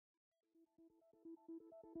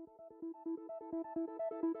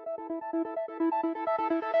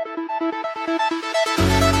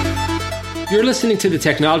You're listening to the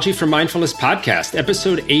Technology for Mindfulness podcast,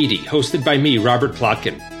 episode 80, hosted by me, Robert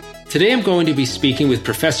Plotkin. Today I'm going to be speaking with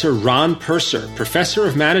Professor Ron Purser, Professor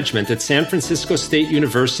of Management at San Francisco State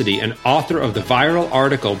University and author of the viral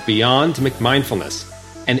article Beyond McMindfulness,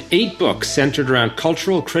 and 8 books centered around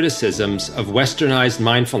cultural criticisms of westernized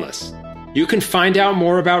mindfulness. You can find out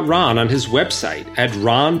more about Ron on his website at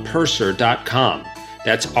ronpurser.com.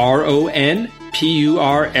 That's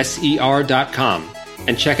RONPURSER.com.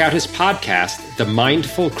 And check out his podcast, The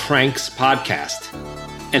Mindful Cranks Podcast.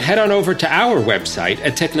 And head on over to our website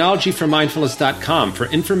at technologyformindfulness.com for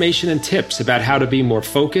information and tips about how to be more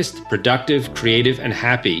focused, productive, creative, and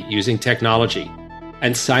happy using technology.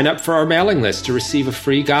 And sign up for our mailing list to receive a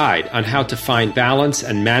free guide on how to find balance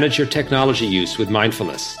and manage your technology use with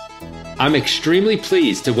mindfulness. I'm extremely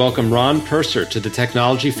pleased to welcome Ron Purser to the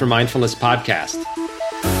Technology for Mindfulness podcast.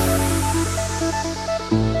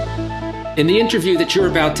 In the interview that you're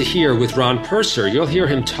about to hear with Ron Purser, you'll hear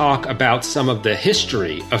him talk about some of the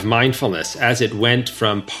history of mindfulness as it went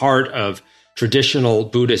from part of traditional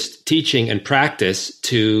Buddhist teaching and practice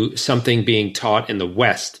to something being taught in the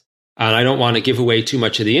West. And I don't want to give away too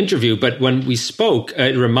much of the interview, but when we spoke,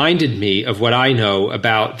 it reminded me of what I know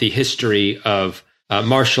about the history of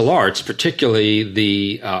martial arts, particularly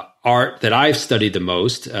the art that I've studied the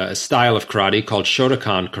most, a style of karate called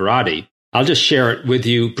Shotokan karate. I'll just share it with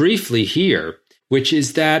you briefly here, which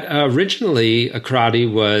is that originally karate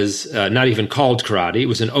was not even called karate. It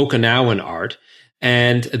was an Okinawan art.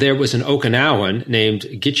 And there was an Okinawan named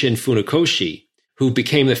Gichin Funakoshi who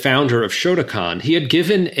became the founder of Shotokan. He had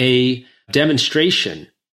given a demonstration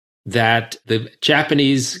that the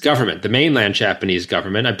Japanese government, the mainland Japanese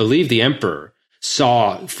government, I believe the emperor,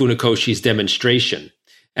 saw Funakoshi's demonstration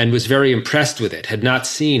and was very impressed with it, had not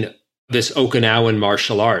seen this Okinawan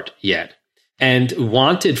martial art yet, and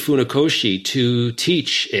wanted Funakoshi to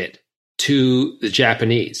teach it to the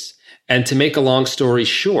Japanese. And to make a long story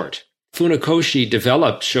short, Funakoshi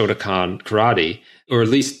developed Shotokan karate, or at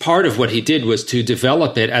least part of what he did was to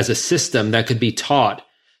develop it as a system that could be taught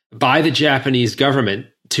by the Japanese government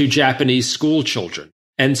to Japanese school children.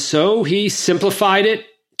 And so he simplified it,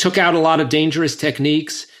 took out a lot of dangerous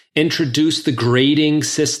techniques, introduced the grading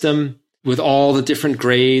system with all the different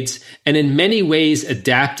grades, and in many ways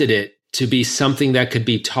adapted it to be something that could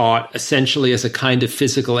be taught essentially as a kind of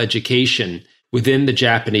physical education within the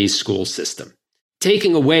Japanese school system.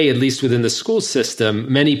 Taking away, at least within the school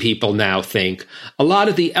system, many people now think a lot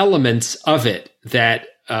of the elements of it that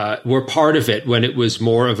were part of it when it was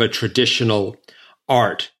more of a traditional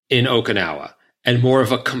art in Okinawa and more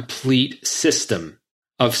of a complete system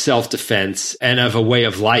of self-defense and of a way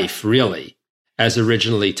of life, really, as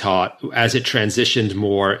originally taught, as it transitioned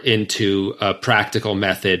more into a practical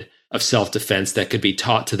method of self-defense that could be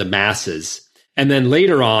taught to the masses. And then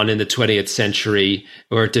later on in the 20th century,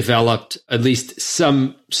 or developed, at least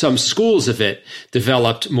some schools of it,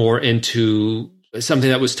 developed more into something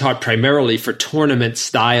that was taught primarily for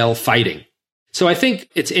tournament-style fighting. So I think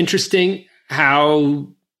it's interesting how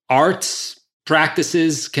arts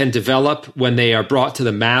practices can develop when they are brought to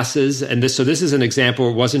the masses. And this is an example.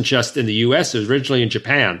 It wasn't just in the US, it was originally in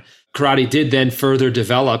Japan. Karate did then further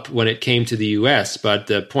develop when it came to the US. But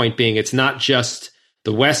the point being, it's not just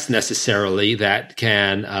the West necessarily that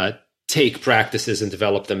can take practices and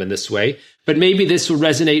develop them in this way. But maybe this will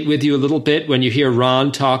resonate with you a little bit when you hear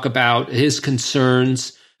Ron talk about his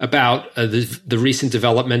concerns about the recent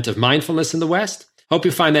development of mindfulness in the West. Hope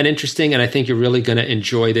you find that interesting, and I think you're really going to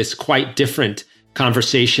enjoy this quite different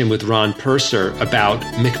conversation with Ron Purser about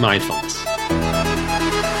McMindfulness.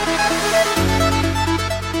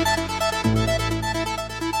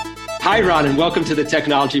 Hi, Ron, and welcome to the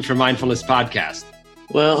Technology for Mindfulness podcast.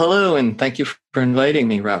 Well, hello, and thank you for inviting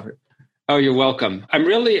me, Robert. Oh, you're welcome. I'm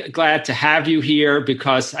really glad to have you here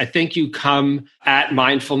because I think you come at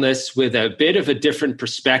mindfulness with a bit of a different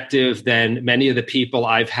perspective than many of the people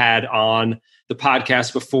I've had on the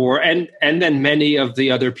podcast before, and then many of the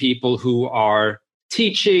other people who are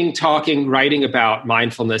teaching, talking, writing about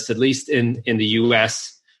mindfulness, at least in the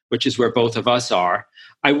US, which is where both of us are.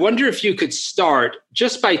 I wonder if you could start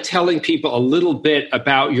just by telling people a little bit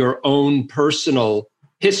about your own personal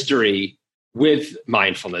history with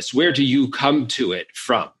mindfulness. Where do you come to it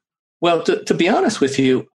from? Well, to be honest with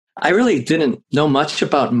you, I really didn't know much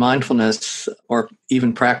about mindfulness or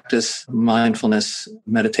even practice mindfulness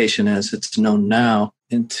meditation as it's known now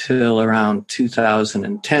until around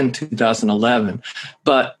 2010, 2011.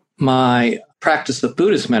 But my practice of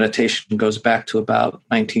Buddhist meditation goes back to about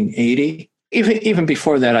 1980. Even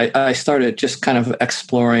before that, I started just kind of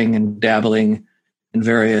exploring and dabbling in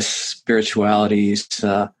various spiritualities,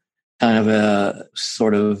 kind of a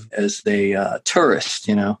sort of as a tourist,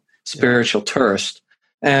 spiritual tourist.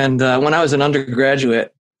 And when I was an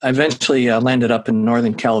undergraduate, I eventually landed up in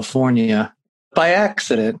Northern California. By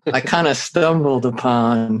accident, I kind of stumbled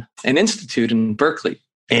upon an institute in Berkeley.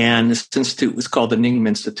 And this institute was called the Nyingma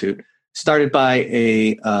Institute, started by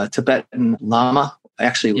a Tibetan Lama,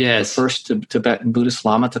 actually the first Tibetan Buddhist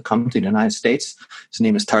Lama to come to the United States. His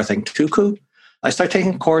name is Tarthang Tuku. I started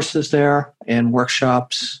taking courses there and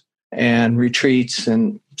workshops and retreats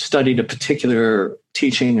and studied a particular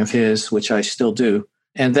teaching of his, which I still do.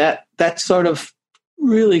 And that sort of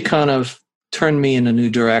really kind of turned me in a new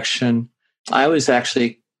direction. I was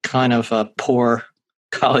actually kind of a poor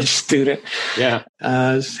college student. Yeah.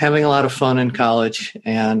 I was having a lot of fun in college,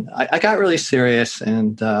 and I got really serious,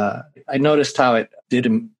 and I noticed how it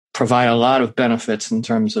did provide a lot of benefits in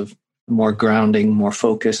terms of more grounding, more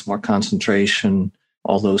focus, more concentration,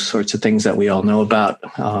 all those sorts of things that we all know about.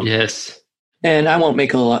 Yes. And I won't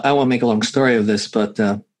make a long story of this, but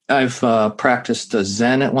I've practiced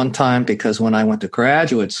Zen at one time because when I went to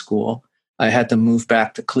graduate school, I had to move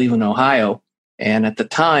back to Cleveland, Ohio. And at the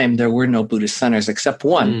time, there were no Buddhist centers except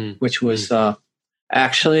one, which was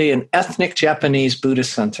actually an ethnic Japanese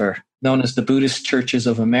Buddhist center known as the Buddhist Churches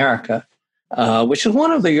of America, which is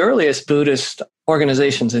one of the earliest Buddhist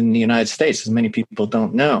organizations in the United States, as many people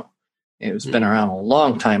don't know. It's been around a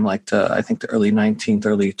long time, like I think the early 19th,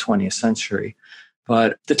 early 20th century.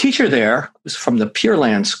 But the teacher there was from the Pure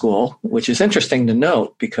Land School, which is interesting to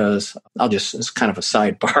note because it's kind of a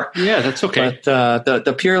sidebar. Yeah, that's okay. But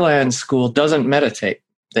the Pure Land School doesn't meditate.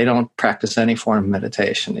 They don't practice any form of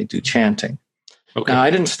meditation. They do chanting. Okay. Now,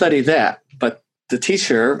 I didn't study that, but the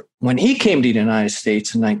teacher, when he came to the United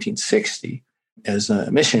States in 1960 as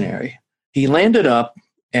a missionary, he landed up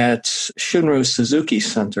at Shunryu Suzuki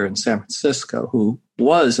Center in San Francisco, who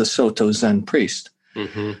was a Soto Zen priest.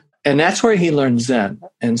 Mm-hmm. And that's where he learned Zen.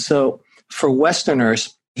 And so for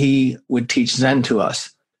Westerners, he would teach Zen to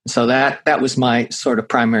us. So that was my sort of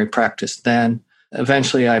primary practice then.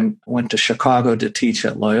 Eventually, I went to Chicago to teach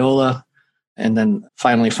at Loyola, and then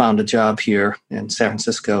finally found a job here in San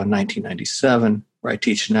Francisco in 1997, where I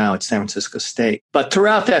teach now at San Francisco State. But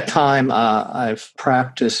throughout that time, I've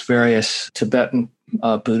practiced various Tibetan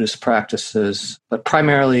Buddhist practices, but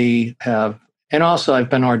primarily and also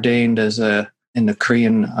I've been ordained in the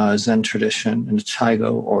Korean Zen tradition, in the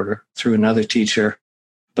Taigo order, through another teacher.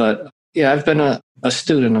 But yeah, I've been a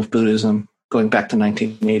student of Buddhism going back to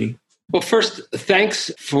 1980. Well, first,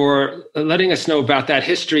 thanks for letting us know about that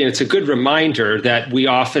history. And it's a good reminder that we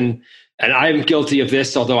often, and I'm guilty of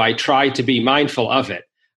this, although I try to be mindful of it,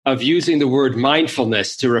 of using the word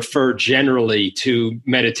mindfulness to refer generally to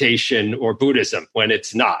meditation or Buddhism when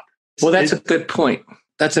it's not. Well, that's a good point.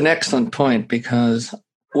 That's an excellent point, because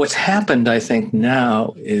what's happened, I think,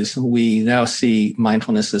 now is we now see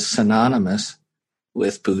mindfulness as synonymous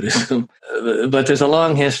with Buddhism. But there's a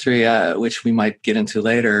long history, which we might get into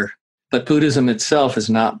later. But Buddhism itself is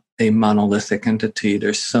not a monolithic entity.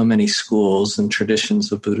 There's so many schools and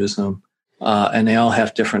traditions of Buddhism, and they all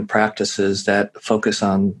have different practices that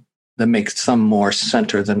make some more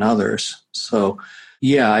center than others. So,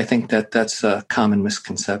 yeah, I think that's a common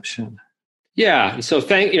misconception. Yeah. So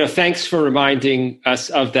thanks for reminding us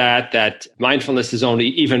of that mindfulness is only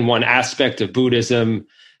even one aspect of Buddhism,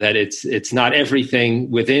 that it's not everything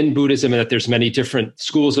within Buddhism, and that there's many different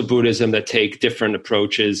schools of Buddhism that take different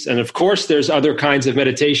approaches. And of course, there's other kinds of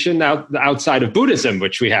meditation outside of Buddhism,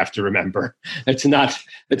 which we have to remember. It's become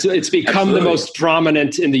Absolutely. The most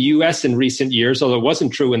prominent in the US in recent years, although it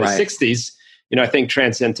wasn't true in the 60s. I think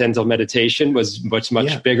transcendental meditation was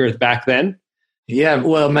much bigger back then. Yeah,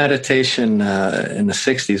 well, meditation in the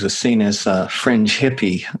 60s was seen as fringe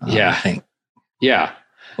hippie, I think. Yeah.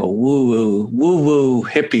 Well, woo-woo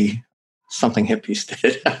hippie, something hippies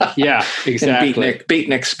did. Yeah, exactly. And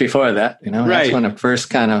beatniks before that, Right. That's when it first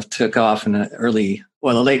kind of took off in the late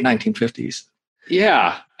 1950s.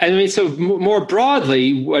 Yeah. I mean, so more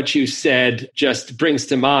broadly, what you said just brings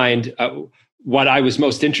to mind what I was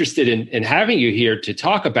most interested in having you here to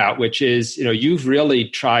talk about, which is, you've really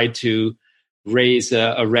tried to raise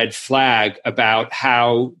a red flag about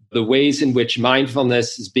how the ways in which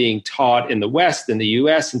mindfulness is being taught in the West, in the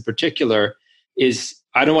US in particular, is,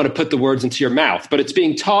 I don't want to put the words into your mouth, but it's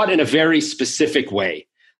being taught in a very specific way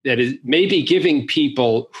that is maybe giving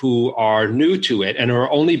people who are new to it and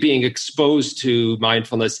are only being exposed to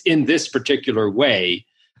mindfulness in this particular way,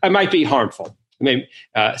 it might be harmful. I mean,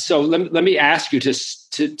 so let me ask you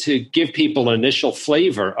to give people an initial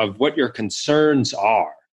flavor of what your concerns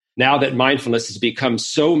are now that mindfulness has become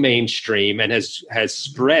so mainstream and has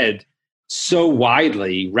spread so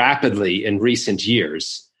widely, rapidly in recent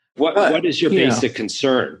years. What is your basic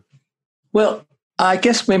concern? Well, I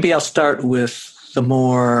guess maybe I'll start with the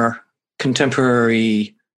more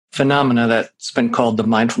contemporary phenomena that's been called the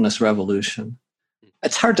mindfulness revolution.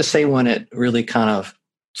 It's hard to say when it really kind of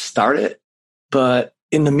started, but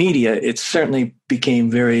in the media, it certainly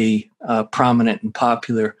became very prominent and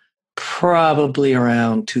popular probably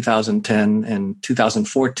around 2010 and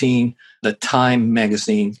 2014. The Time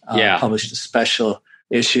magazine published a special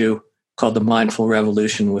issue called The Mindful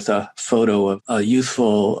Revolution with a photo of a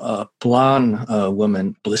youthful blonde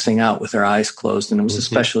woman blissing out with her eyes closed. And it was a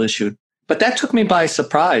special issue. But that took me by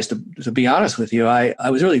surprise, to be honest with you. I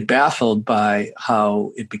was really baffled by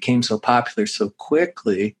how it became so popular so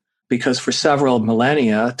quickly, because for several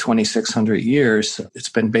millennia, 2,600 years, it's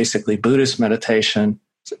been basically Buddhist meditation,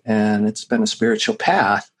 and it's been a spiritual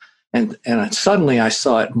path. And suddenly I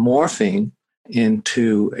saw it morphing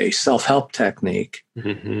into a self-help technique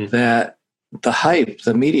that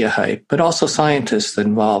the media hype, but also scientists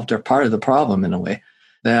involved are part of the problem in a way,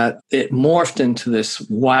 that it morphed into this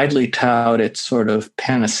widely touted sort of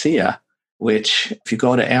panacea, which if you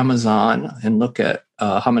go to Amazon and look at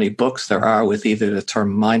how many books there are with either the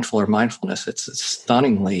term mindful or mindfulness, it's a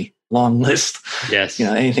stunningly long list. Yes.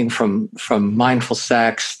 Anything from mindful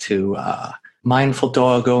sex to mindful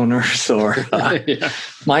dog owners or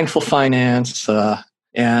mindful finance.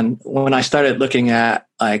 And when I started looking at,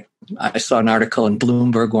 I saw an article in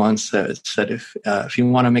Bloomberg once that said if you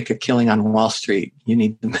want to make a killing on Wall Street, you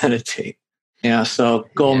need to meditate. So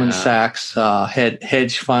Goldman Sachs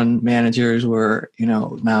hedge fund managers were,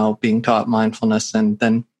 now being taught mindfulness, and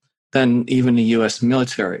then even the U.S.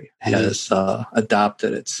 military has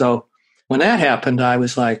adopted it. So when that happened, I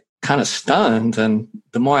was like kind of stunned. And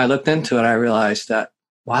the more I looked into it, I realized that,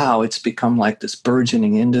 wow, it's become like this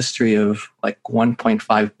burgeoning industry of like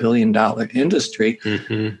 $1.5 billion industry,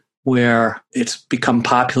 where it's become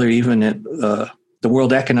popular even at the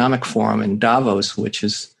World Economic Forum in Davos, which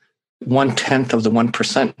is 1/10 of the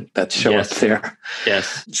 1% that show up there.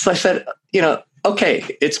 Yes. So I said,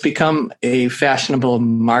 okay, it's become a fashionable,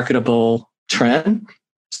 marketable trend.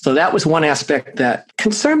 So that was one aspect that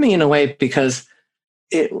concerned me in a way, because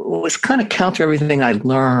it was kind of counter everything I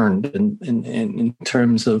learned in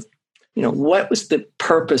terms of, what was the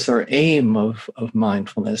purpose or aim of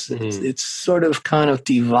mindfulness? It's sort of kind of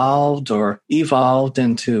devolved or evolved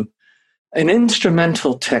into an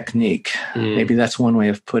instrumental technique. Maybe that's one way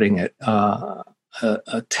of putting it, a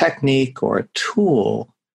technique or a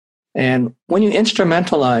tool. And when you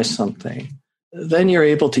instrumentalize something, then you're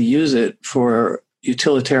able to use it for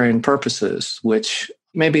utilitarian purposes, which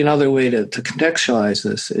maybe another way to contextualize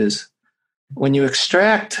this is when you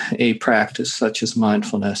extract a practice such as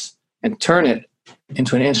mindfulness and turn it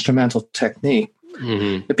into an instrumental technique,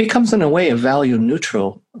 it becomes in a way a value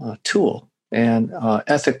neutral tool, and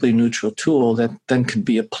ethically neutral tool that then can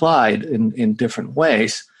be applied in different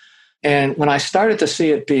ways. And when I started to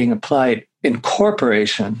see it being applied in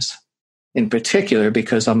corporations in particular,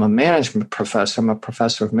 because I'm a management professor, I'm a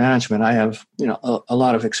professor of management, I have a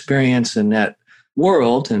lot of experience in that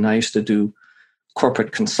world, and I used to do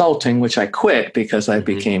corporate consulting, which I quit because I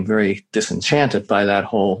became very disenchanted by that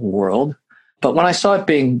whole world. But when I saw it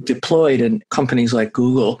being deployed in companies like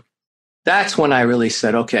Google, that's when I really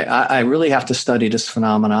said, okay, I really have to study this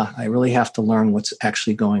phenomena. I really have to learn what's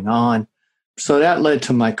actually going on. So that led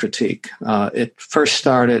to my critique. It first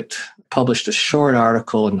started, published a short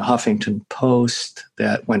article in the Huffington Post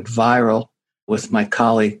that went viral with my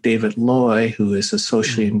colleague David Loy, who is a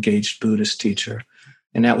socially engaged Buddhist teacher.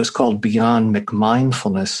 And that was called Beyond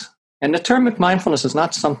McMindfulness. And the term McMindfulness is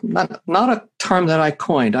not a term that I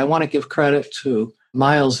coined. I want to give credit to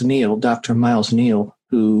Miles Neal, Dr. Miles Neal,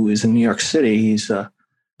 who is in New York City. He's a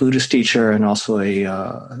Buddhist teacher and also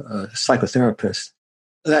a psychotherapist.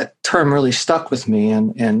 That term really stuck with me,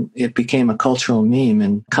 and it became a cultural meme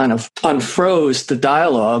and kind of unfroze the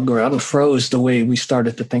dialogue, or unfroze the way we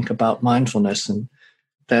started to think about mindfulness, and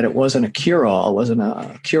that it wasn't a cure-all. It wasn't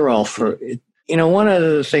a cure-all for it. One of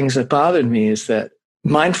the things that bothered me is that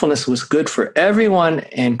mindfulness was good for everyone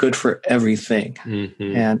and good for everything.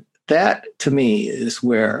 And that, to me, is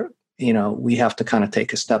where, we have to kind of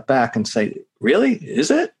take a step back and say, really?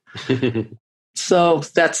 Is it? So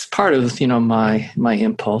that's part of, my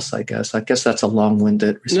impulse, I guess. I guess that's a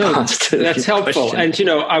long-winded response to that's your helpful. question.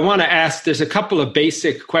 And, I want to ask, there's a couple of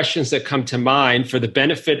basic questions that come to mind for the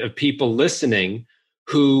benefit of people listening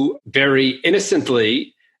who very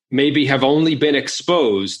innocently maybe have only been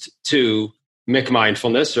exposed to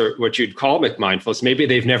McMindfulness, or what you'd call McMindfulness. Maybe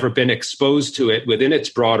they've never been exposed to it within its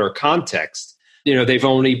broader context. They've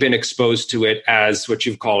only been exposed to it as what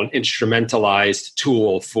you call an instrumentalized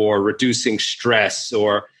tool for reducing stress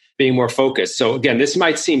or being more focused. So again, this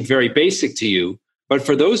might seem very basic to you, but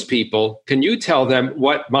for those people, can you tell them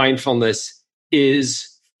what mindfulness is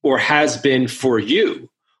or has been for you,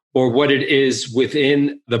 or what it is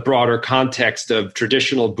within the broader context of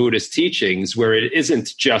traditional Buddhist teachings, where it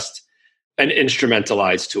isn't just an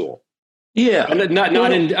instrumentalized tool? Yeah.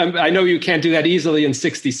 I know you can't do that easily in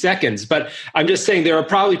 60 seconds, but I'm just saying there are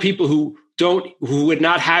probably people who would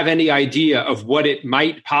not have any idea of what it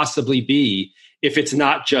might possibly be if it's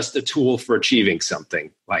not just a tool for achieving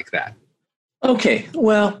something like that. Okay.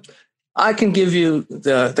 Well, I can give you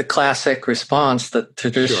the classic response, the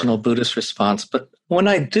traditional Buddhist response, but when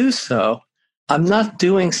I do so, I'm not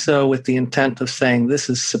doing so with the intent of saying this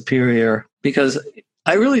is superior, because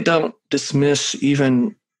I really don't dismiss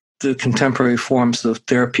even the contemporary forms of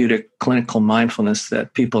therapeutic clinical mindfulness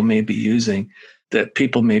that people may be using, that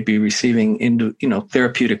people may be receiving into,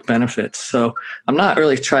 therapeutic benefits. So I'm not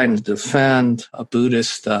really trying to defend a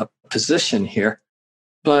Buddhist position here,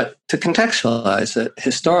 but to contextualize it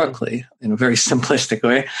historically in a very simplistic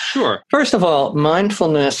way. Sure. First of all,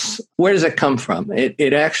 mindfulness, where does it come from?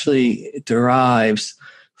 It actually derives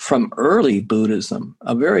from early Buddhism,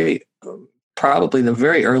 probably the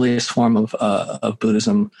very earliest form of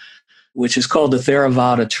Buddhism, which is called the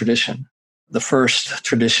Theravada tradition, the first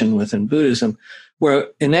tradition within Buddhism, where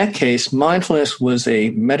in that case, mindfulness was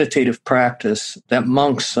a meditative practice that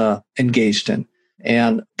monks engaged in.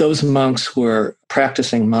 And those monks were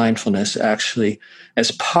practicing mindfulness actually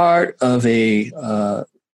as part of a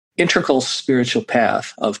integral spiritual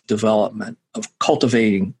path of development, of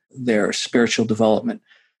cultivating their spiritual development.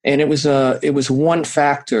 And it was one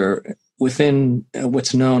factor within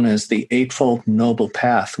what's known as the Eightfold Noble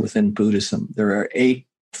Path within Buddhism. There are 8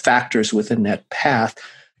 factors within that path,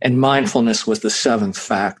 and mindfulness was the 7th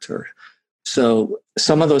factor. So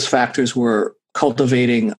some of those factors were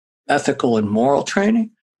cultivating ethical and moral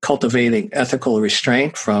training, cultivating ethical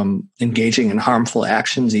restraint from engaging in harmful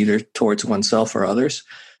actions, either towards oneself or others.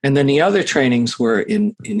 And then the other trainings were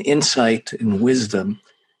in insight and wisdom,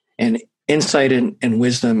 and insight and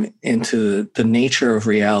wisdom into the nature of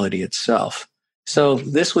reality itself. So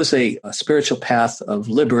this was a spiritual path of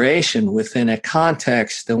liberation within a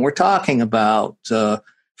context, and we're talking about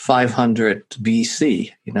 500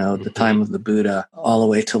 BC, the time of the Buddha, all the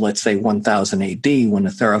way to, let's say, 1000 AD, when the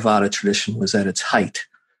Theravada tradition was at its height.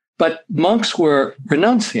 But monks were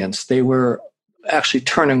renunciants. They were actually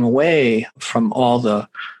turning away from all the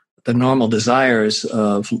normal desires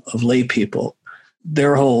of lay people.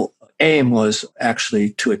 Their whole aim was actually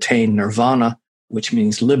to attain nirvana, which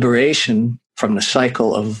means liberation from the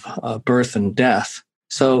cycle of birth and death.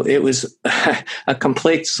 So it was a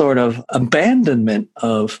complete sort of abandonment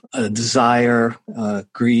of desire,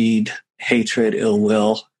 greed, hatred, ill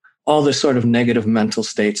will, all the sort of negative mental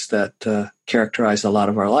states that characterize a lot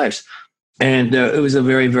of our lives. And it was a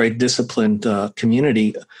very, very disciplined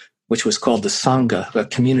community, which was called the Sangha, a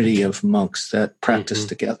community of monks that practiced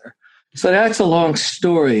together. So that's a long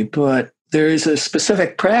story, but there is a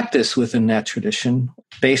specific practice within that tradition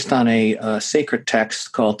based on a sacred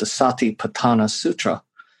text called the Satipatthana Sutra,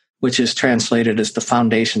 which is translated as the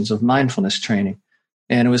Foundations of Mindfulness Training.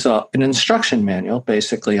 And it was an instruction manual,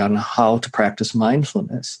 basically, on how to practice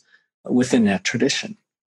mindfulness within that tradition.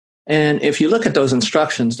 And if you look at those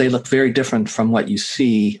instructions, they look very different from what you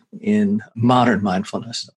see in modern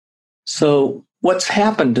mindfulness. So what's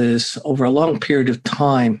happened is, over a long period of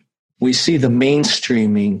time, we see the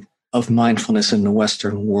mainstreaming of mindfulness in the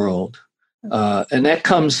Western world. And that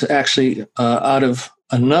comes actually out of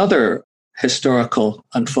another historical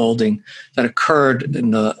unfolding that occurred in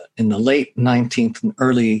the late 19th and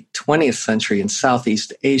early 20th century in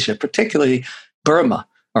Southeast Asia, particularly Burma,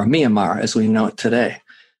 or Myanmar as we know it today.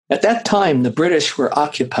 At that time, the British were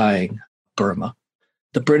occupying Burma.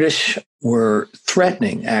 The British were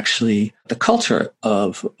threatening, actually, the culture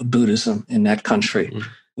of Buddhism in that country.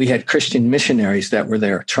 We had Christian missionaries that were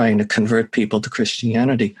there trying to convert people to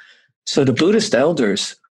Christianity. So the Buddhist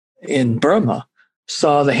elders in Burma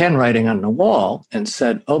saw the handwriting on the wall and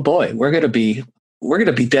said, "Oh boy, we're going to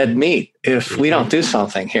be dead meat if we don't do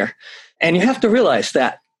something here." And you have to realize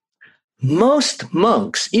that most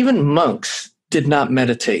monks, even monks, did not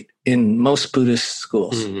meditate in most Buddhist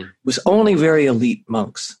schools. It was only very elite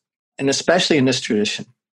monks, and especially in this tradition.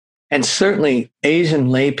 And certainly Asian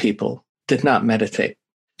lay people did not meditate.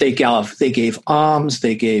 They gave alms,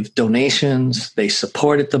 they gave donations, they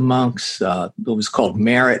supported the monks. It was called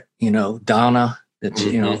merit, dana.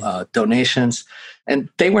 donations, and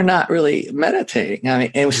they were not really meditating. I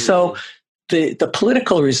mean, and so the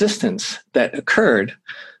political resistance that occurred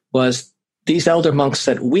was these elder monks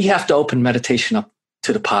said, we have to open meditation up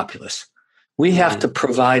to the populace. We have to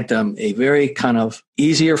provide them a very kind of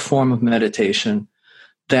easier form of meditation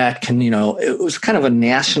that can, it was kind of a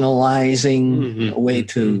nationalizing way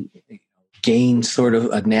to gain sort of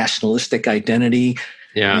a nationalistic identity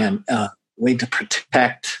and way to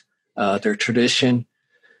protect their tradition.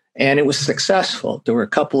 And it was successful. There were a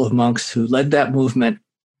couple of monks who led that movement.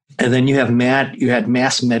 And then you had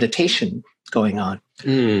mass meditation going on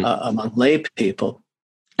among lay people.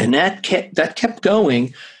 And that kept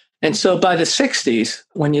going. And so by the 60s,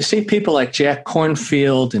 when you see people like Jack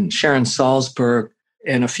Kornfield and Sharon Salzberg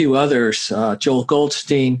and a few others, Joel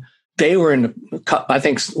Goldstein, they were I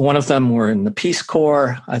think one of them were in the Peace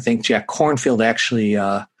Corps. I think Jack Kornfield actually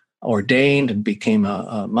ordained and became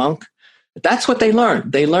a monk. That's what they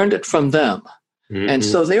learned. They learned it from them. And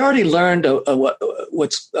so they already learned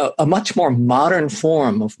what's a much more modern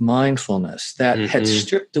form of mindfulness that had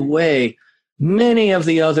stripped away many of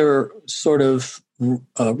the other sort of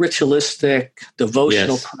ritualistic,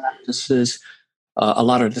 devotional practices. A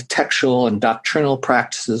lot of the textual and doctrinal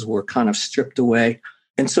practices were kind of stripped away.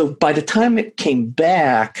 And so by the time it came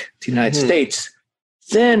back to the United States,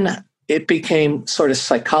 then it became sort of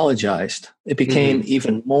psychologized. It became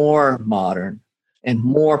even more modern and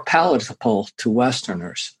more palatable to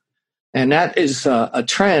Westerners. And that is a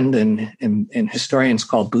trend in historians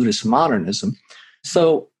called Buddhist modernism.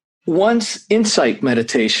 So once insight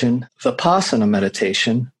meditation, Vipassana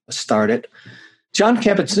meditation started, Jon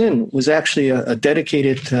Kabat-Zinn was actually a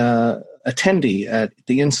dedicated attendee at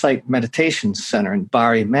the Insight Meditation Center in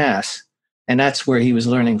Bari, Mass. And that's where he was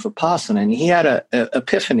learning Vipassana. And he had an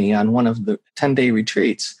epiphany on one of the 10-day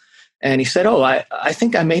retreats. And he said, I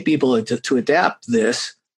think I may be able to adapt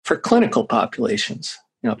this for clinical populations.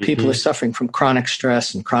 People are suffering from chronic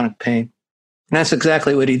stress and chronic pain. And that's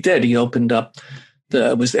exactly what he did. He opened up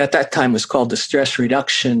at that time was called the Stress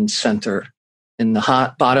Reduction Center in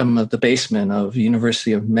the bottom of the basement of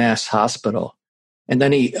University of Mass Hospital. And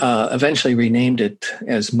then he eventually renamed it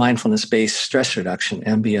as Mindfulness-Based Stress Reduction,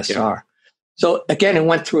 MBSR. Yeah. So again, it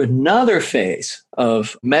went through another phase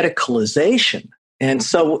of medicalization. And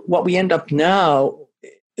so what we end up now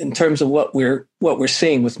in terms of what we're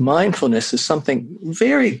seeing with mindfulness is something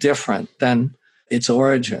very different than its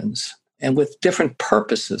origins and with different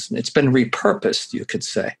purposes. And it's been repurposed, you could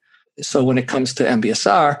say. So when it comes to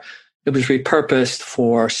MBSR, it was repurposed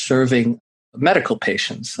for serving medical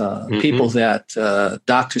patients, people that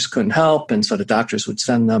doctors couldn't help. And so the doctors would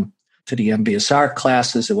send them to the MBSR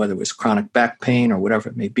classes, whether it was chronic back pain or whatever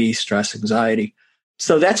it may be, stress, anxiety.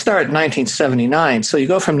 So that started in 1979. So you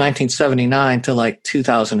go from 1979 to like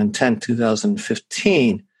 2010,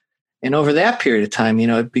 2015. And over that period of time,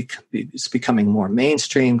 it's becoming more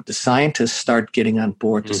mainstream. The scientists start getting on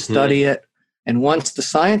board to study it. And once the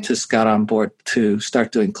scientists got on board to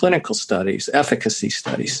start doing clinical studies, efficacy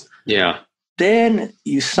studies, then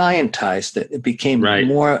you scientized it. It became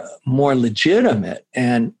more legitimate.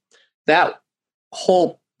 And that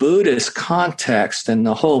whole Buddhist context and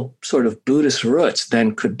the whole sort of Buddhist roots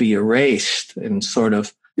then could be erased and sort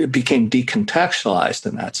of it became decontextualized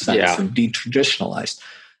in that sense and detraditionalized.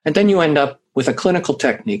 And then you end up with a clinical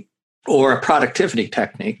technique or a productivity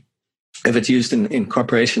technique, if it's used in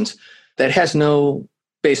corporations, that has no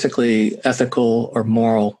basically ethical or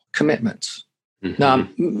moral commitments. Now,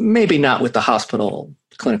 maybe not with the hospital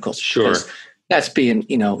clinicals. Sure. That's being,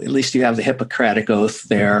 at least you have the Hippocratic Oath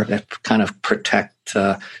there that kind of protect,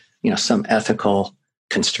 some ethical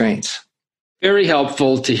constraints. Very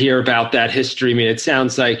helpful to hear about that history. I mean, it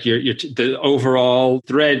sounds like the overall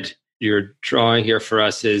thread you're drawing here for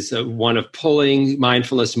us is one of pulling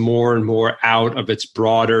mindfulness more and more out of its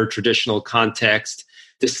broader traditional context,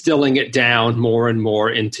 distilling it down more and more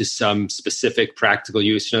into some specific practical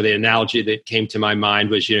use. The analogy that came to my mind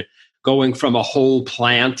was going from a whole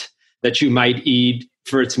plant that you might eat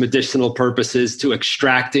for its medicinal purposes to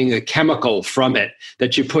extracting a chemical from it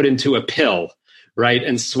that you put into a pill, right,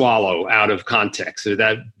 and swallow out of context. Would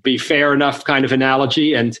that be fair enough kind of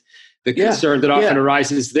analogy? And the concern that often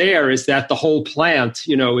arises there is that the whole plant,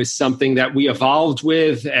 is something that we evolved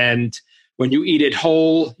with. And when you eat it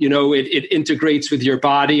whole, it integrates with your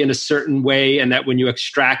body in a certain way. And that when you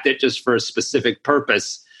extract it just for a specific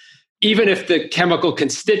purpose, even if the chemical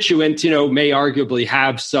constituent, may arguably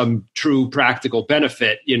have some true practical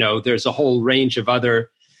benefit, there's a whole range of other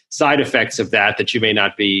side effects of that you may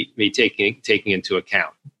not be taking into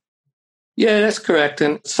account. Yeah, that's correct.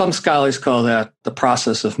 And some scholars call that the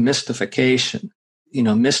process of mystification.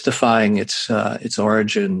 mystifying its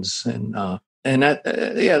origins, and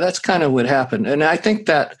that's kind of what happened. And I think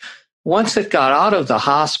that once it got out of the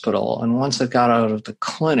hospital and once it got out of the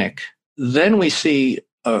clinic, then we see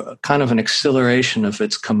a kind of an acceleration of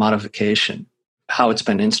its commodification, how it's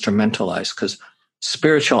been instrumentalized, because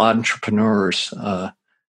spiritual entrepreneurs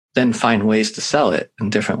then find ways to sell it in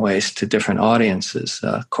different ways to different audiences,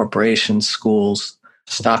 corporations, schools,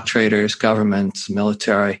 stock traders, governments,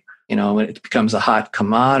 military. It becomes a hot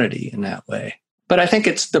commodity in that way. But I think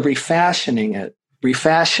it's the refashioning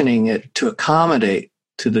it to accommodate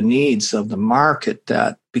to the needs of the market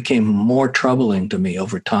that became more troubling to me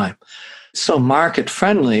over time. So market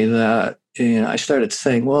friendly that I started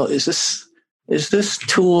saying, well, is this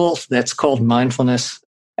tool that's called mindfulness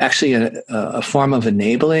actually a form of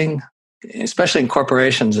enabling, especially in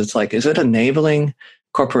corporations? It's like, is it enabling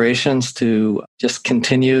corporations to just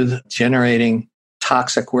continue generating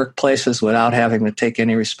toxic workplaces without having to take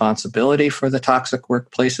any responsibility for the toxic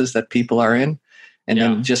workplaces that people are in? And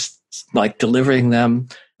then just like delivering them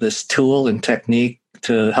this tool and technique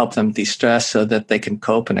to help them de-stress so that they can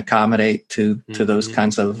cope and accommodate to those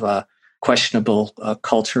kinds of questionable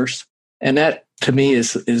cultures. And that, to me,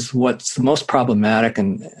 is what's the most problematic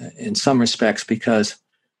in some respects, because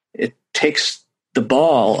it takes the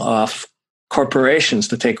ball off corporations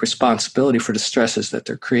to take responsibility for the stresses that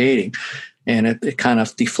they're creating. And it kind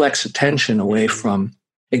of deflects attention away from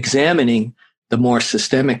examining the more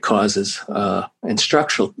systemic causes and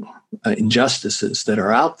structural injustices that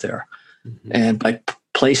are out there. Mm-hmm. And by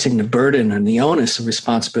placing the burden and the onus of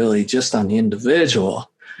responsibility just on the individual,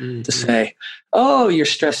 mm-hmm. to say, oh, you're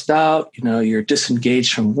stressed out, you're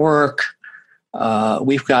disengaged from work,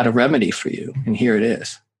 we've got a remedy for you, and here it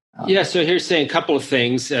is. So here's saying a couple of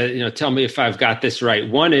things. Tell me if I've got this right.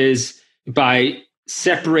 One is by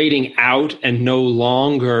separating out and no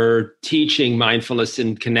longer teaching mindfulness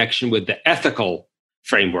in connection with the ethical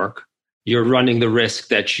framework, you're running the risk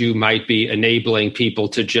that you might be enabling people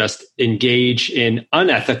to just engage in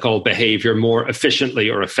unethical behavior more efficiently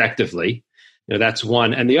or effectively. That's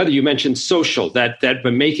one. And the other, you mentioned social, that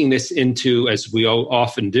by making this into, as we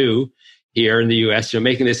often do here in the US, you're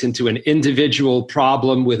making this into an individual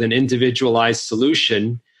problem with an individualized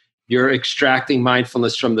solution. You're extracting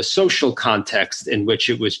mindfulness from the social context in which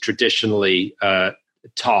it was traditionally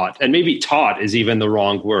taught. And maybe taught is even the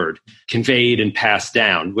wrong word, conveyed and passed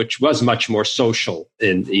down, which was much more social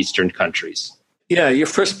in Eastern countries. Yeah, your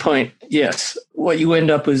first point, yes. What you end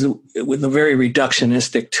up is with a very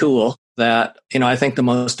reductionistic tool that, I think the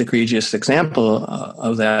most egregious example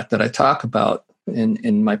of that I talk about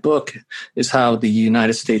in my book is how the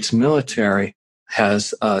United States military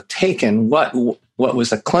has taken what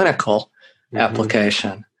was a clinical mm-hmm.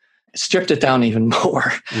 application, stripped it down even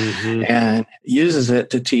more, mm-hmm. and uses it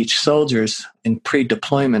to teach soldiers in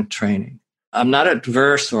pre-deployment training. I'm not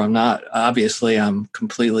adverse, or I'm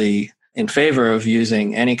completely in favor of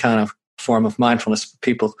using any kind of form of mindfulness for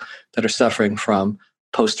people that are suffering from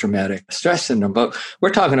post-traumatic stress syndrome. But we're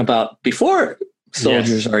talking about before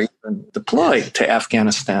soldiers are even deployed to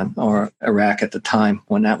Afghanistan or Iraq at the time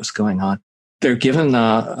when that was going on. They're given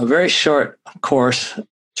a very short course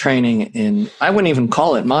training in, I wouldn't even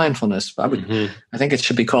call it mindfulness. I think it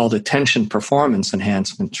should be called attention performance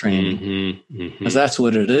enhancement training, because that's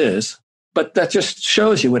what it is. But that just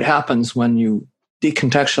shows you what happens when you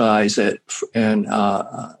decontextualize it and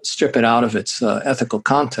strip it out of its ethical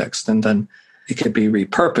context, and then it could be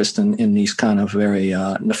repurposed in these kind of very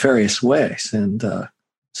nefarious ways. And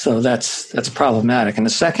so that's problematic. And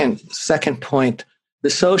the second point, the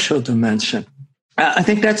social dimension, I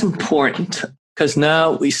think that's important, because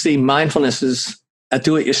now we see mindfulness as a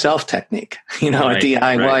do-it-yourself technique, a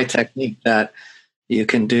DIY technique that you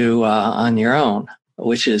can do on your own,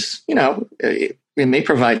 which is, it may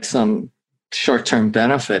provide some short-term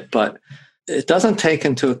benefit, but it doesn't take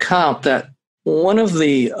into account that one of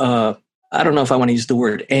the, I don't know if I want to use the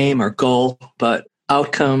word aim or goal, but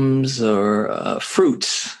outcomes or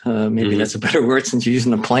fruits, maybe that's a better word since you're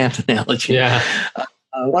using a plant analogy. Yeah.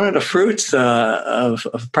 One of the fruits of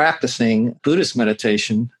practicing Buddhist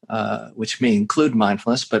meditation, which may include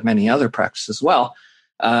mindfulness, but many other practices as well,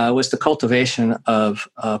 was the cultivation of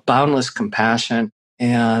boundless compassion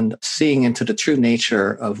and seeing into the true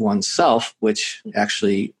nature of oneself, which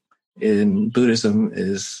actually in Buddhism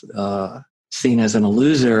is seen as an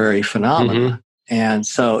illusory phenomenon. And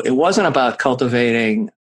so it wasn't about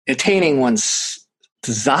attaining one's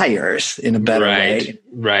desires in a better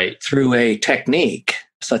way through a technique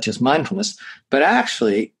such as mindfulness, but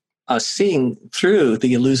actually seeing through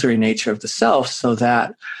the illusory nature of the self so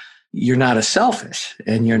that you're not as selfish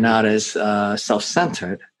and you're not as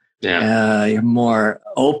self-centered, Yeah. You're more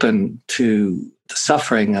open to the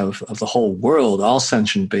suffering of the whole world, all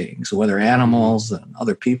sentient beings, whether animals and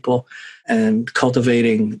other people, and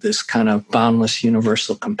cultivating this kind of boundless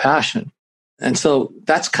universal compassion. And so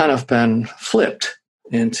that's kind of been flipped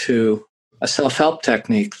into a self-help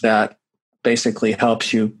technique that basically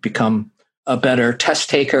helps you become a better test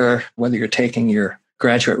taker, whether you're taking your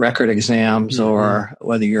graduate record exams or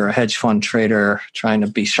whether you're a hedge fund trader trying to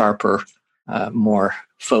be sharper, more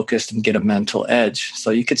focused and get a mental edge.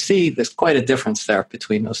 So you could see there's quite a difference there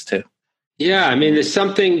between those two. Yeah, I mean, there's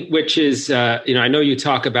something which is, I know you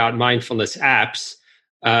talk about mindfulness apps.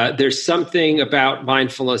 There's something about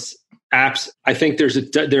mindfulness apps. I think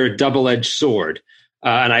they're a double-edged sword.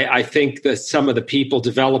 And I think that some of the people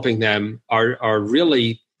developing them are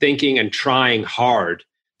really thinking and trying hard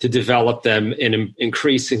to develop them in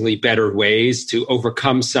increasingly better ways to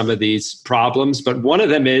overcome some of these problems. But one of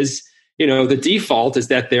them is, the default is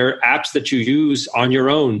that they're apps that you use on your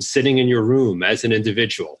own, sitting in your room as an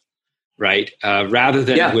individual, right? Rather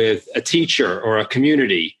than with a teacher or a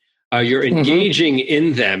community. You're engaging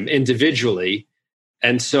in them individually.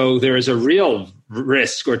 And so there is a real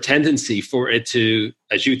risk or tendency for it to,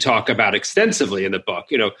 as you talk about extensively in the book,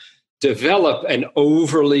 develop an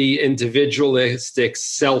overly individualistic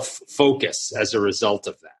self-focus as a result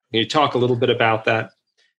of that. Can you talk a little bit about that?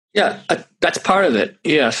 Yeah, that's part of it.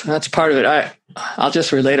 Yes, that's part of it. I'll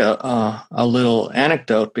just relate a little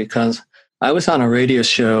anecdote because I was on a radio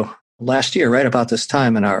show last year, right about this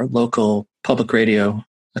time, in our local public radio,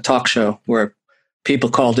 a talk show where people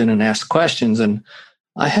called in and asked questions. And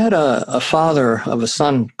I had a father of a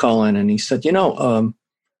son call in, and he said,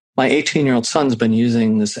 my 18-year-old son's been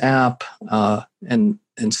using this app, and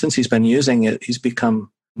since he's been using it, he's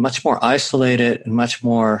become much more isolated and much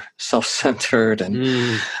more self-centered.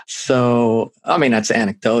 And so, I mean, that's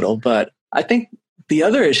anecdotal, but I think the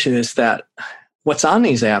other issue is that what's on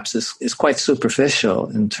these apps is quite superficial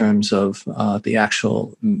in terms of the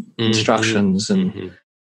actual instructions. And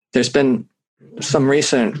there's been some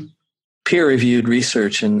recent peer-reviewed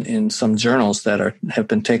research in some journals that have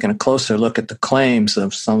been taking a closer look at the claims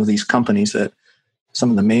of some of these companies, that some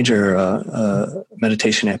of the major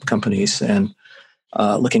meditation app companies, and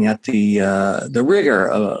looking at the rigor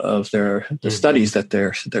of the studies that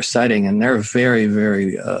they're citing, and they're very,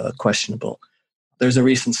 very questionable. There's a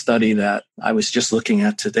recent study that I was just looking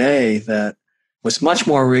at today that was much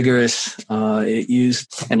more rigorous. It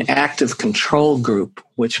used an active control group,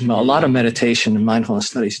 which a lot of meditation and mindfulness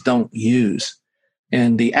studies don't use.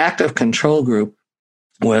 And the active control group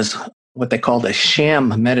was what they called a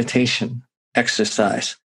sham meditation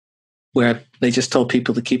exercise, where they just told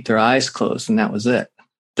people to keep their eyes closed, and that was it.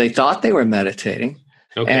 They thought they were meditating.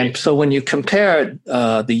 Okay. And so when you compared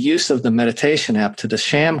the use of the meditation app to the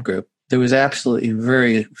sham group, there was absolutely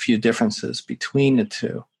very few differences between the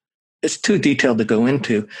two. It's too detailed to go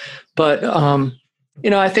into, but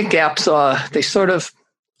I think apps they sort of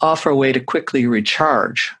offer a way to quickly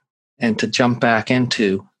recharge and to jump back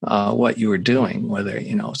into what you were doing. Whether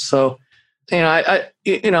so you have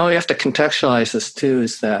to contextualize this too.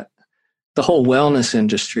 Is that the whole wellness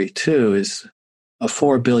industry too is a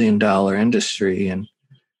 $4 billion industry, and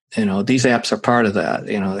these apps are part of that.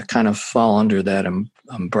 They kind of fall under that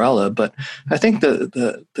umbrella. But I think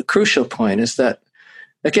the crucial point is that,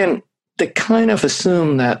 again, they kind of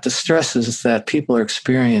assume that the stresses that people are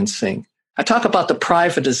experiencing. I talk about the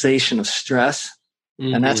privatization of stress,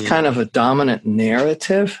 and that's kind of a dominant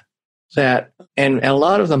narrative that, and a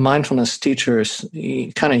lot of the mindfulness teachers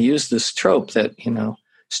kind of use this trope that,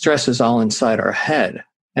 stress is all inside our head.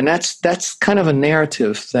 And that's kind of a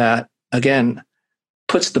narrative that, again,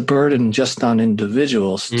 puts the burden just on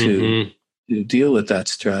individuals to deal with that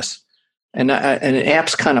stress. And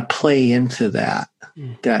apps kind of play into that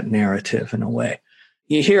narrative in a way.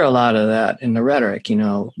 You hear a lot of that in the rhetoric,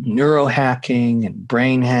 neurohacking and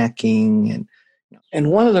brain hacking. And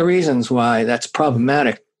one of the reasons why that's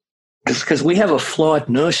problematic is because we have a flawed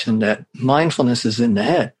notion that mindfulness is in the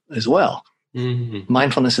head as well.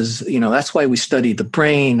 Mindfulness is, that's why we study the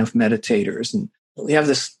brain of meditators. And we have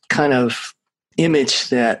this kind of image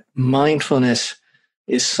that mindfulness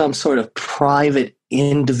is some sort of private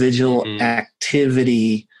individual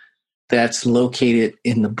activity that's located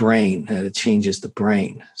in the brain, that it changes the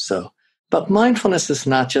brain. So, but mindfulness is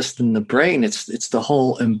not just in the brain, it's the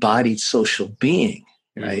whole embodied social being,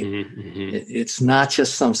 right? It's not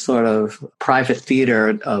just some sort of private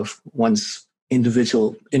theater of one's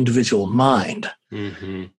individual mind.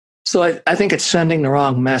 So I think it's sending the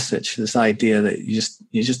wrong message, this idea that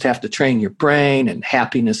you just have to train your brain, and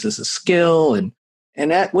happiness is a skill. And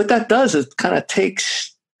that what that does is it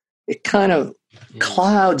kind of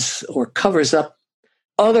clouds or covers up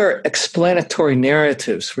other explanatory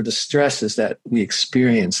narratives for the stresses that we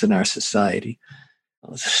experience in our society.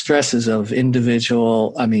 The stresses of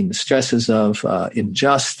the stresses of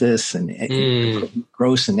injustice and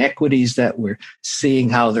gross inequities that we're seeing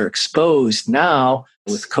how they're exposed now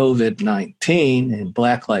with COVID-19 and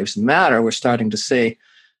Black Lives Matter. We're starting to say,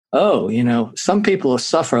 some people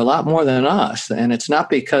suffer a lot more than us. And it's not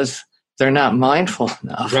because they're not mindful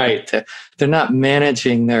enough. Right. They're not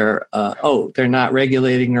managing they're not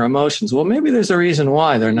regulating their emotions. Well, maybe there's a reason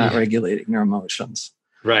why they're not regulating their emotions.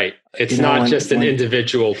 Right. It's not just an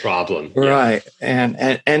individual problem. Right.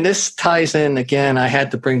 And this ties in, again, I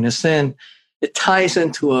had to bring this in. It ties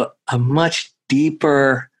into a much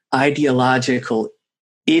deeper ideological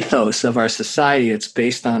ethos of our society. It's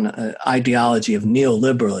based on an ideology of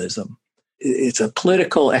neoliberalism. It's a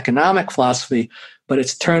political economic philosophy, but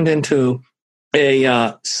it's turned into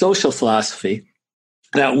a social philosophy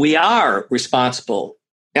that we are responsible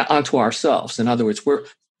unto ourselves. In other words, we're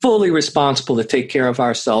fully responsible to take care of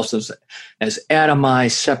ourselves as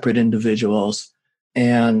atomized, separate individuals.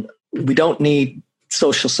 And we don't need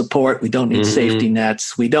social support. We don't need safety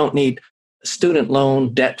nets. We don't need student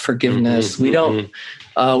loan debt forgiveness. We don't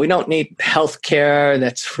need health care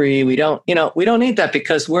that's free. We don't need that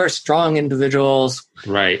because we're strong individuals.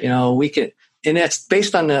 Right. We can, and that's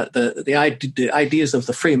based on the ideas of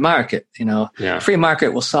the free market. Free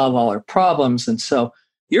market will solve all our problems. And so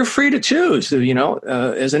you're free to choose,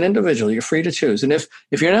 as an individual, you're free to choose. And if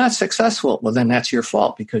you're not successful, well, then that's your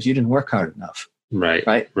fault because you didn't work hard enough.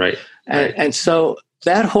 Right. And so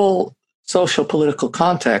that whole social political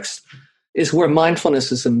context is where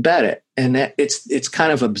mindfulness is embedded. And that it's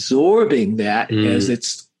kind of absorbing that as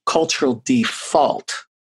its cultural default.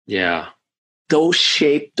 Yeah. Those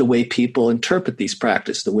shape the way people interpret these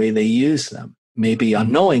practices, the way they use them, maybe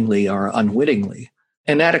unknowingly or unwittingly.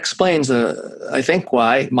 And that explains, I think,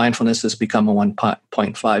 why mindfulness has become a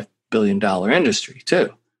 $1.5 billion industry,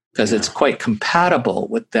 too, because it's quite compatible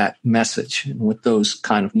with that message and with those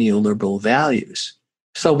kind of neoliberal values.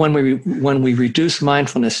 So when we reduce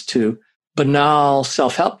mindfulness to banal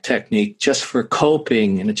self-help technique just for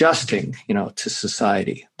coping and adjusting, to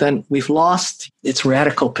society, then we've lost its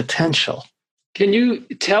radical potential. Can you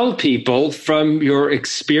tell people from your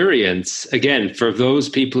experience, again, for those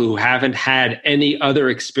people who haven't had any other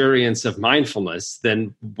experience of mindfulness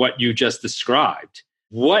than what you just described,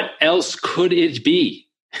 what else could it be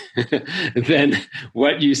than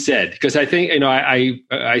what you said? Because I think,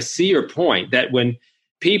 I see your point that when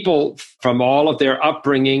people from all of their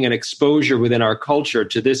upbringing and exposure within our culture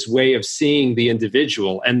to this way of seeing the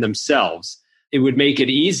individual and themselves, it would make it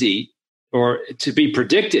easy or to be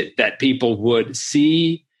predicted that people would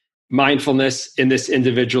see mindfulness in this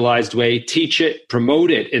individualized way, teach it, promote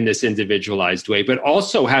it in this individualized way, but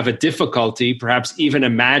also have a difficulty perhaps even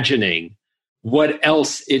imagining what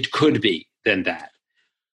else it could be than that.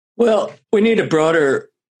 Well, we need a broader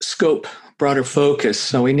scope, broader focus.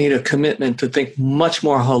 So we need a commitment to think much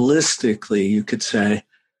more holistically, you could say,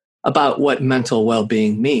 about what mental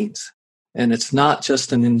well-being means. And it's not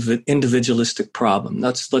just an individualistic problem.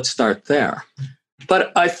 Let's start there.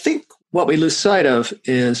 But I think what we lose sight of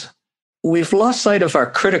is we've lost sight of our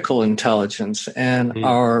critical intelligence and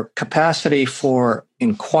our capacity for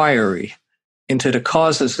inquiry into the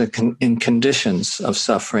causes and conditions of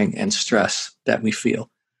suffering and stress that we feel.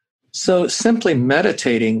 So simply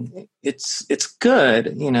meditating, it's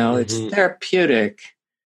good, it's therapeutic,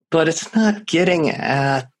 but it's not getting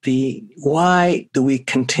at the why do we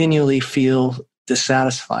continually feel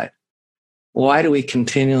dissatisfied? Why do we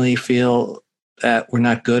continually feel that we're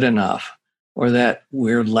not good enough or that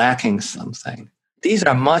we're lacking something? These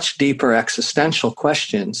are much deeper existential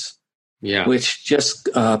questions, which just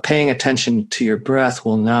paying attention to your breath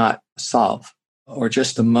will not solve, or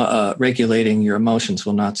just regulating your emotions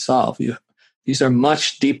will not solve. These are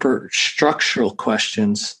much deeper structural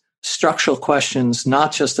questions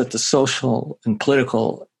not just at the social and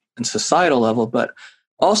political and societal level, but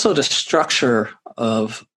also the structure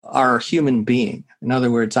of our human being. In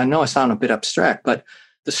other words, I know I sound a bit abstract, but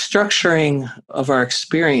the structuring of our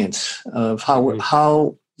experience of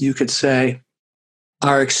how you could say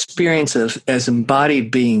our experience as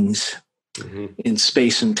embodied beings in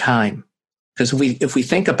space and time. Because if we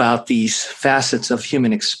think about these facets of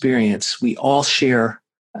human experience, we all share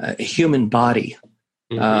a human body,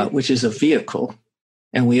 which is a vehicle,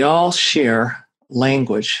 and we all share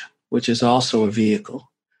language, which is also a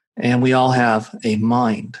vehicle, and we all have a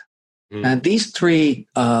mind. And these three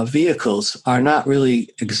vehicles are not really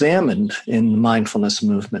examined in the mindfulness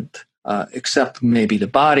movement, except maybe the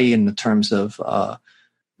body in the terms of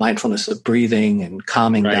mindfulness of breathing and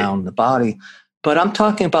calming down the body. But I'm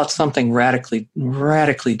talking about something radically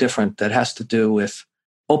different that has to do with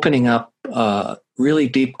opening up really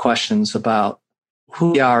deep questions about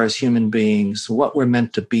who we are as human beings, what we're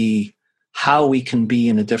meant to be, how we can be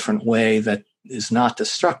in a different way that is not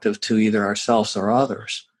destructive to either ourselves or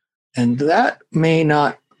others. And that may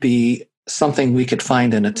not be something we could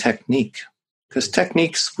find in a technique, because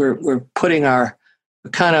techniques, we're putting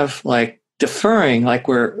we're kind of like deferring, like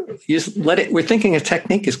we're thinking a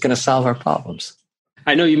technique is going to solve our problems.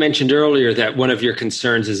 I know you mentioned earlier that one of your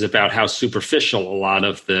concerns is about how superficial a lot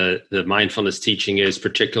of the mindfulness teaching is,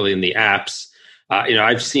 particularly in the apps.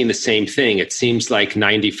 I've seen the same thing. It seems like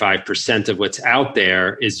 95% of what's out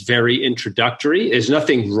there is very introductory. There's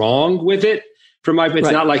nothing wrong with it.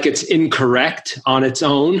 It's not like it's incorrect on its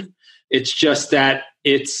own. It's just that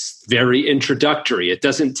it's very introductory. It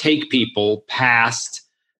doesn't take people past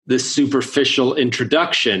the superficial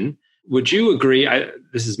introduction. Would you agree?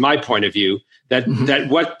 This is my point of view, that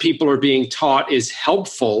what people are being taught is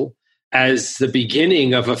helpful as the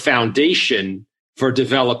beginning of a foundation for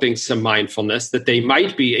developing some mindfulness that they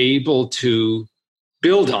might be able to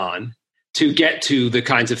build on to get to the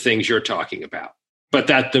kinds of things you're talking about, but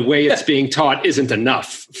that the way it's being taught isn't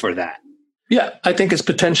enough for that. Yeah, I think it's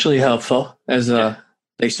potentially helpful as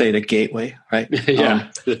they say, the gateway, right?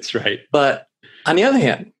 That's right. But on the other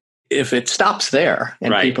hand, if it stops there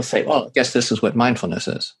and people say, well, I guess this is what mindfulness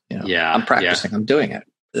is, I'm practicing, I'm doing it,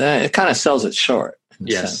 then it kind of sells it short in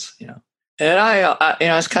a sense, And I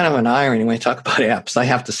it's kind of an irony when you talk about apps. I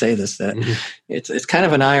have to say this, that it's kind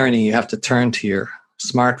of an irony. You have to turn to your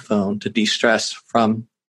smartphone to de-stress from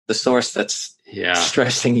the source that's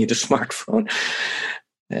stressing you, the smartphone.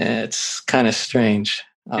 It's kind of strange.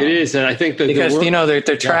 It is, and I think that because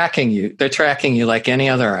they're tracking you. They're tracking you like any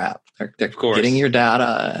other app. They're getting your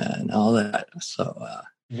data and all that. So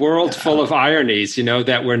world full of ironies.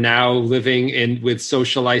 That we're now living in with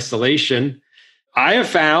social isolation. I have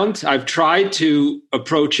found I've tried to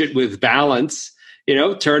approach it with balance.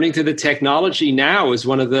 Turning to the technology now is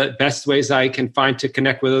one of the best ways I can find to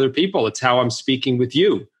connect with other people. It's how I'm speaking with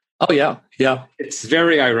you. Oh yeah, yeah. It's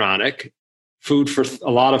very ironic. Food for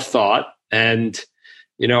a lot of thought. And,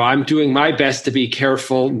 I'm doing my best to be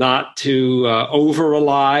careful not to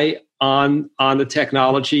over-rely on the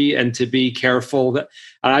technology and to be careful that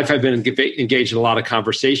I've been engaged in a lot of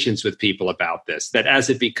conversations with people about this, that as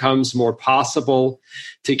it becomes more possible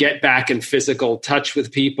to get back in physical touch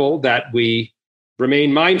with people, that we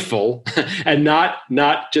remain mindful and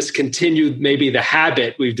not just continue maybe the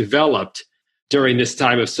habit we've developed during this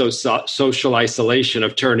time of social isolation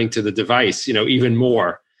of turning to the device, even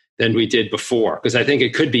more than we did before. Because I think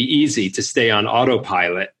it could be easy to stay on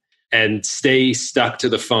autopilot and stay stuck to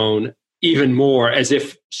the phone even more, as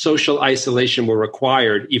if social isolation were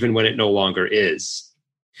required, even when it no longer is.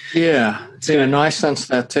 Yeah, I sense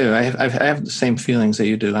that too. I have the same feelings that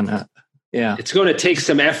you do on that. Yeah, it's going to take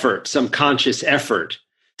some effort, some conscious effort,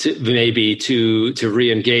 to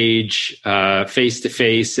re-engage face to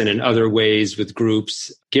face and in other ways with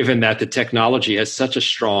groups, given that the technology has such a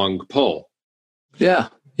strong pull. Yeah,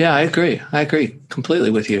 I agree. I agree completely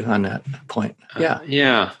with you on that point.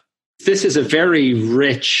 Yeah. This is a very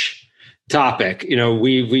rich topic.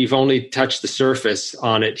 We've only touched the surface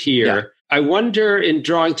on it here. Yeah. I wonder, in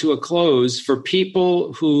drawing to a close, for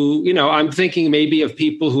people who, I'm thinking maybe of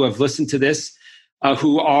people who have listened to this,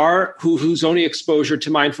 whose only exposure to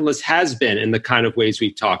mindfulness has been in the kind of ways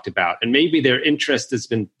we've talked about, and maybe their interest has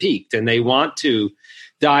been piqued and they want to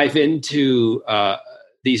dive into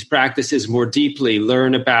these practices more deeply,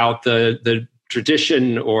 learn about the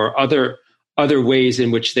tradition or other ways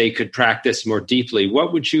in which they could practice more deeply.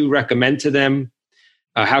 What would you recommend to them?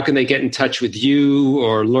 How can they get in touch with you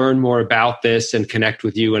or learn more about this and connect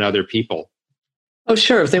with you and other people? Oh,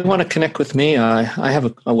 sure. If they want to connect with me, I have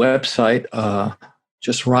a website,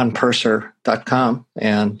 just ronpurser.com,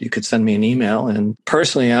 and you could send me an email. And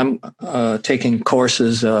personally, I'm taking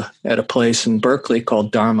courses at a place in Berkeley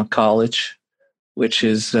called Dharma College, which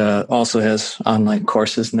is also has online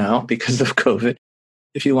courses now because of COVID.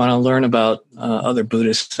 If you want to learn about other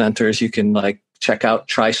Buddhist centers, you can check out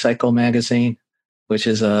Tricycle magazine, which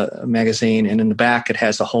is a magazine. And in the back, it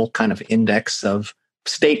has a whole kind of index of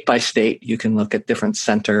state by state. You can look at different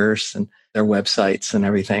centers and their websites and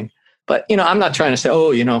everything. But, I'm not trying to say,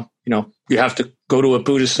 you have to go to a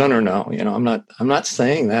Buddhist center now. I'm not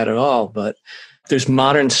saying that at all. But there's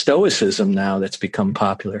modern Stoicism now that's become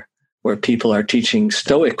popular, where people are teaching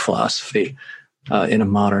Stoic philosophy in a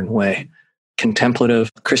modern way.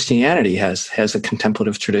 Contemplative Christianity has a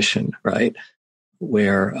contemplative tradition, right?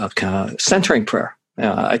 Where centering prayer.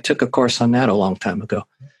 I took a course on that a long time ago.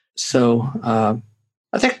 So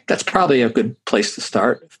I think that's probably a good place to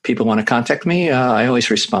start. If people want to contact me, I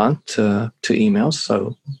always respond to emails.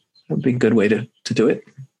 So it would be a good way to do it.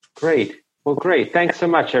 Great. Well, great. Thanks so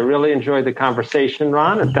much. I really enjoyed the conversation,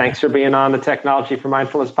 Ron, and thanks for being on the Technology for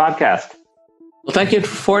Mindfulness podcast. Well, thank you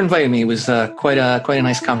for inviting me. It was quite a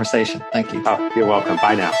nice conversation. Thank you. Oh, you're welcome.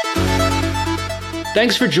 Bye now.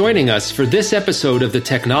 Thanks for joining us for this episode of the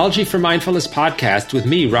Technology for Mindfulness podcast with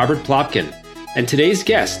me, Robert Plotkin, and today's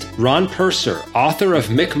guest, Ron Purser, author of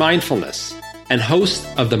McMindfulness and host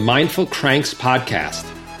of the Mindful Cranks podcast.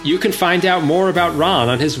 You can find out more about Ron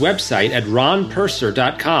on his website at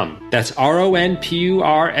ronpurser.com. That's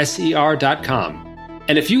RONPURSER.com.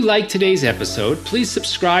 And if you liked today's episode, please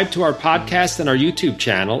subscribe to our podcast and our YouTube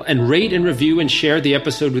channel and rate and review and share the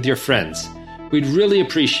episode with your friends. We'd really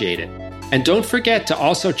appreciate it. And don't forget to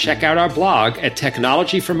also check out our blog at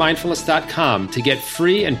technologyformindfulness.com to get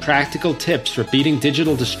free and practical tips for beating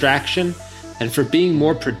digital distraction and for being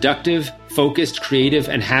more productive, focused, creative,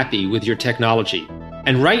 and happy with your technology.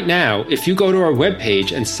 And right now, if you go to our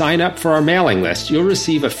webpage and sign up for our mailing list, you'll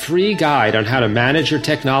receive a free guide on how to manage your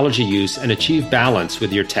technology use and achieve balance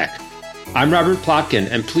with your tech. I'm Robert Plotkin,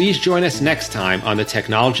 and please join us next time on the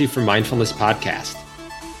Technology for Mindfulness podcast.